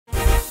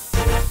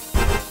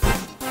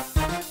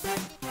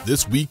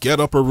This week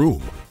at Upper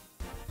Room,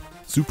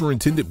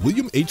 Superintendent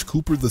William H.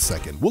 Cooper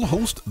II will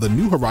host the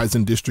New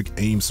Horizon District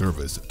AIM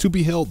service to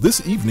be held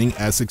this evening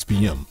at 6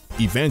 p.m.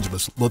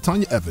 Evangelist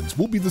LaTanya Evans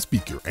will be the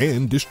speaker,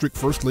 and District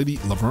First Lady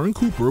Laverne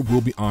Cooper will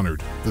be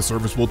honored. The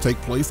service will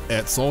take place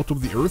at Salt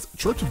of the Earth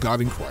Church of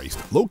God in Christ,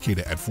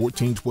 located at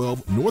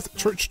 1412 North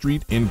Church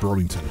Street in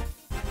Burlington.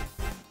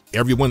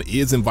 Everyone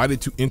is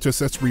invited to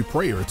intercessory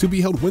prayer to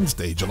be held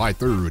Wednesday, July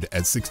 3rd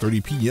at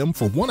 6:30 p.m.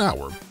 for 1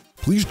 hour.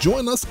 Please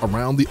join us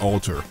around the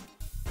altar.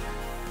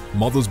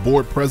 Mother's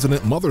Board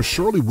President Mother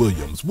Shirley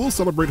Williams will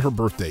celebrate her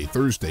birthday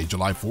Thursday,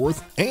 July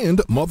 4th,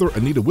 and Mother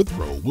Anita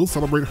Withrow will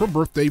celebrate her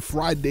birthday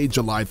Friday,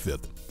 July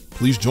 5th.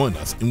 Please join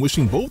us in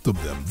wishing both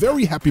of them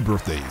very happy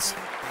birthdays.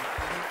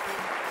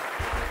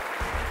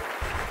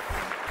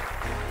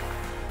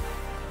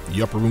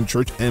 The Upper Room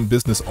Church and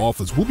Business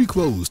Office will be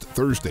closed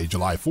Thursday,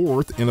 July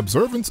 4th in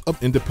observance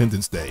of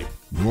Independence Day.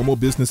 Normal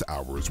business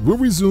hours will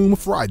resume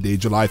Friday,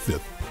 July 5th.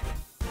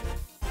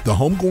 The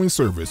homegoing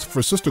service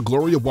for Sister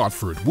Gloria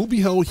Watford will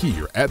be held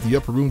here at the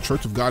Upper Room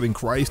Church of God in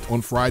Christ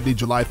on Friday,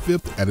 July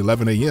 5th at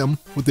 11 a.m.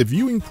 with a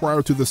viewing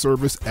prior to the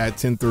service at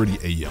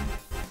 10:30 a.m.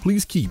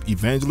 Please keep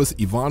Evangelist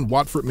Yvonne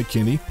Watford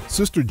McKinney,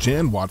 Sister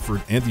Jan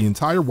Watford, and the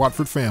entire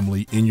Watford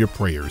family in your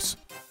prayers.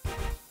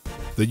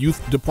 The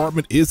Youth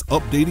Department is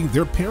updating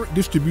their parent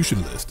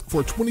distribution list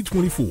for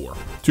 2024.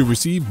 To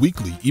receive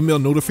weekly email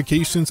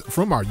notifications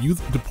from our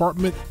Youth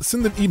Department,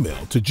 send an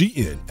email to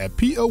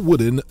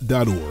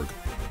gn@plwooden.org.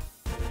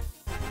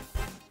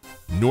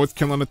 North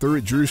Carolina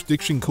 3rd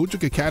Jurisdiction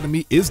Kojic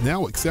Academy is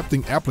now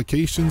accepting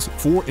applications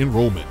for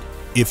enrollment.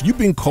 If you've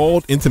been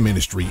called into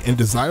ministry and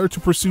desire to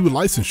pursue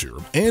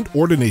licensure and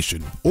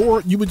ordination,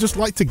 or you would just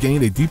like to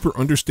gain a deeper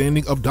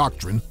understanding of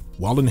doctrine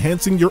while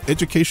enhancing your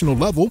educational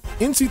level,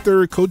 NC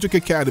 3rd Kojic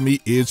Academy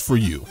is for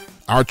you.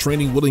 Our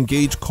training will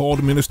engage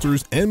called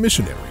ministers and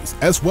missionaries,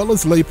 as well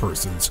as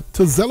laypersons,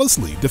 to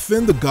zealously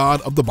defend the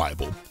God of the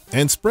Bible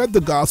and spread the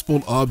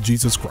gospel of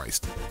Jesus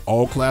Christ.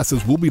 All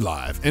classes will be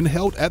live and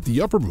held at the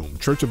Upper Room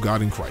Church of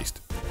God in Christ.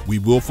 We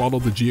will follow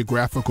the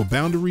geographical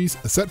boundaries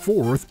set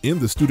forth in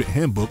the student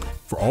handbook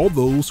for all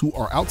those who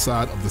are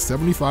outside of the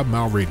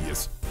 75-mile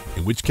radius,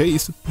 in which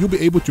case you'll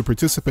be able to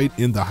participate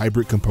in the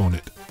hybrid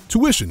component.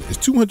 Tuition is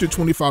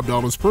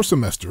 $225 per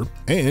semester,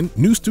 and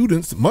new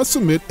students must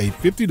submit a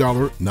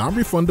 $50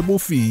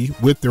 non-refundable fee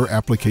with their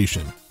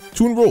application.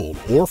 To enroll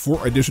or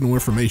for additional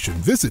information,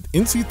 visit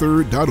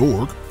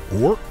nc3rd.org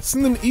or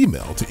send an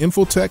email to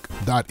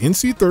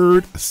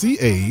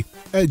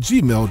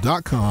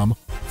infotech.nc3rdca@gmail.com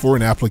for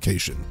an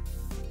application.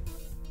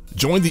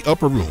 Join the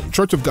Upper Room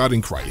Church of God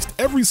in Christ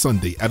every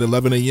Sunday at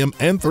 11 a.m.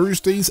 and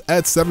Thursdays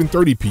at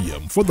 7:30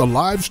 p.m. for the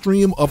live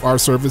stream of our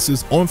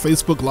services on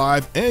Facebook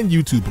Live and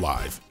YouTube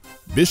Live.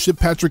 Bishop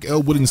Patrick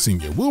L. Wooden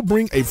Sr. will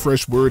bring a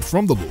fresh word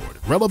from the Lord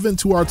relevant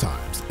to our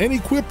times and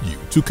equip you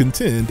to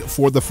contend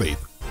for the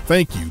faith.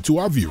 Thank you to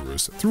our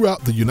viewers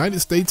throughout the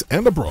United States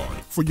and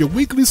abroad for your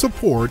weekly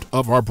support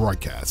of our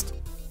broadcast.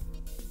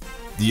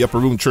 The Upper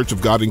Room Church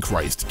of God in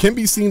Christ can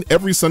be seen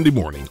every Sunday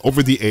morning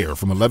over the air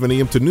from 11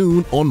 a.m. to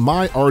noon on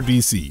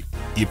MyRDC.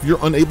 If you're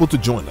unable to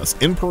join us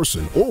in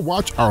person or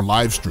watch our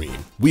live stream,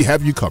 we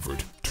have you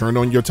covered. Turn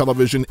on your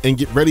television and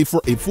get ready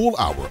for a full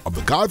hour of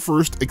the God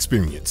First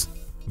experience.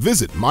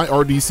 Visit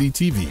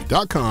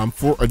myrdctv.com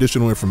for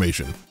additional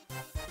information.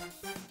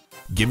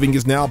 Giving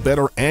is now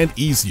better and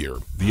easier.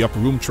 The Upper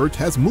Room Church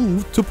has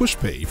moved to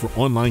PushPay for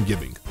online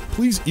giving.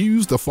 Please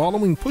use the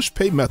following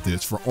PushPay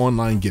methods for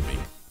online giving.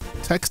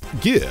 Text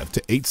GIVE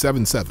to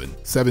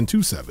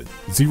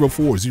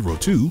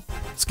 877-727-0402,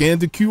 scan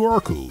the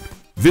QR code,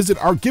 visit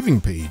our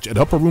giving page at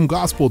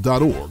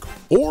upperroomgospel.org,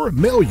 or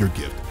mail your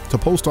gift to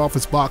Post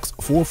Office Box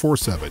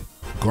 447,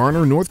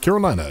 Garner, North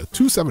Carolina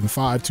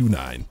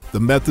 27529. The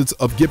methods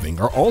of giving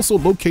are also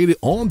located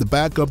on the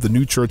back of the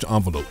new church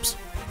envelopes.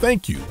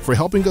 Thank you for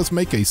helping us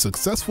make a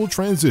successful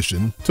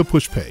transition to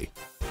PushPay.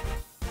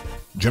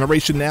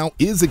 Generation Now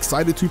is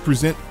excited to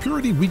present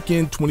Purity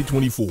Weekend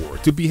 2024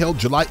 to be held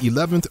July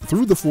 11th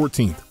through the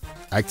 14th.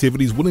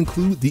 Activities will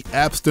include the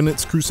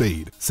Abstinence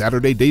Crusade,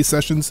 Saturday day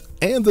sessions,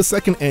 and the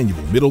second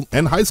annual middle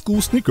and high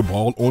school sneaker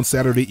ball on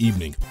Saturday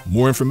evening.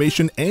 More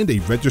information and a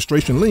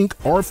registration link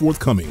are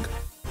forthcoming.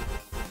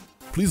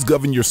 Please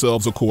govern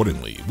yourselves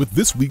accordingly with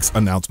this week's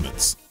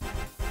announcements.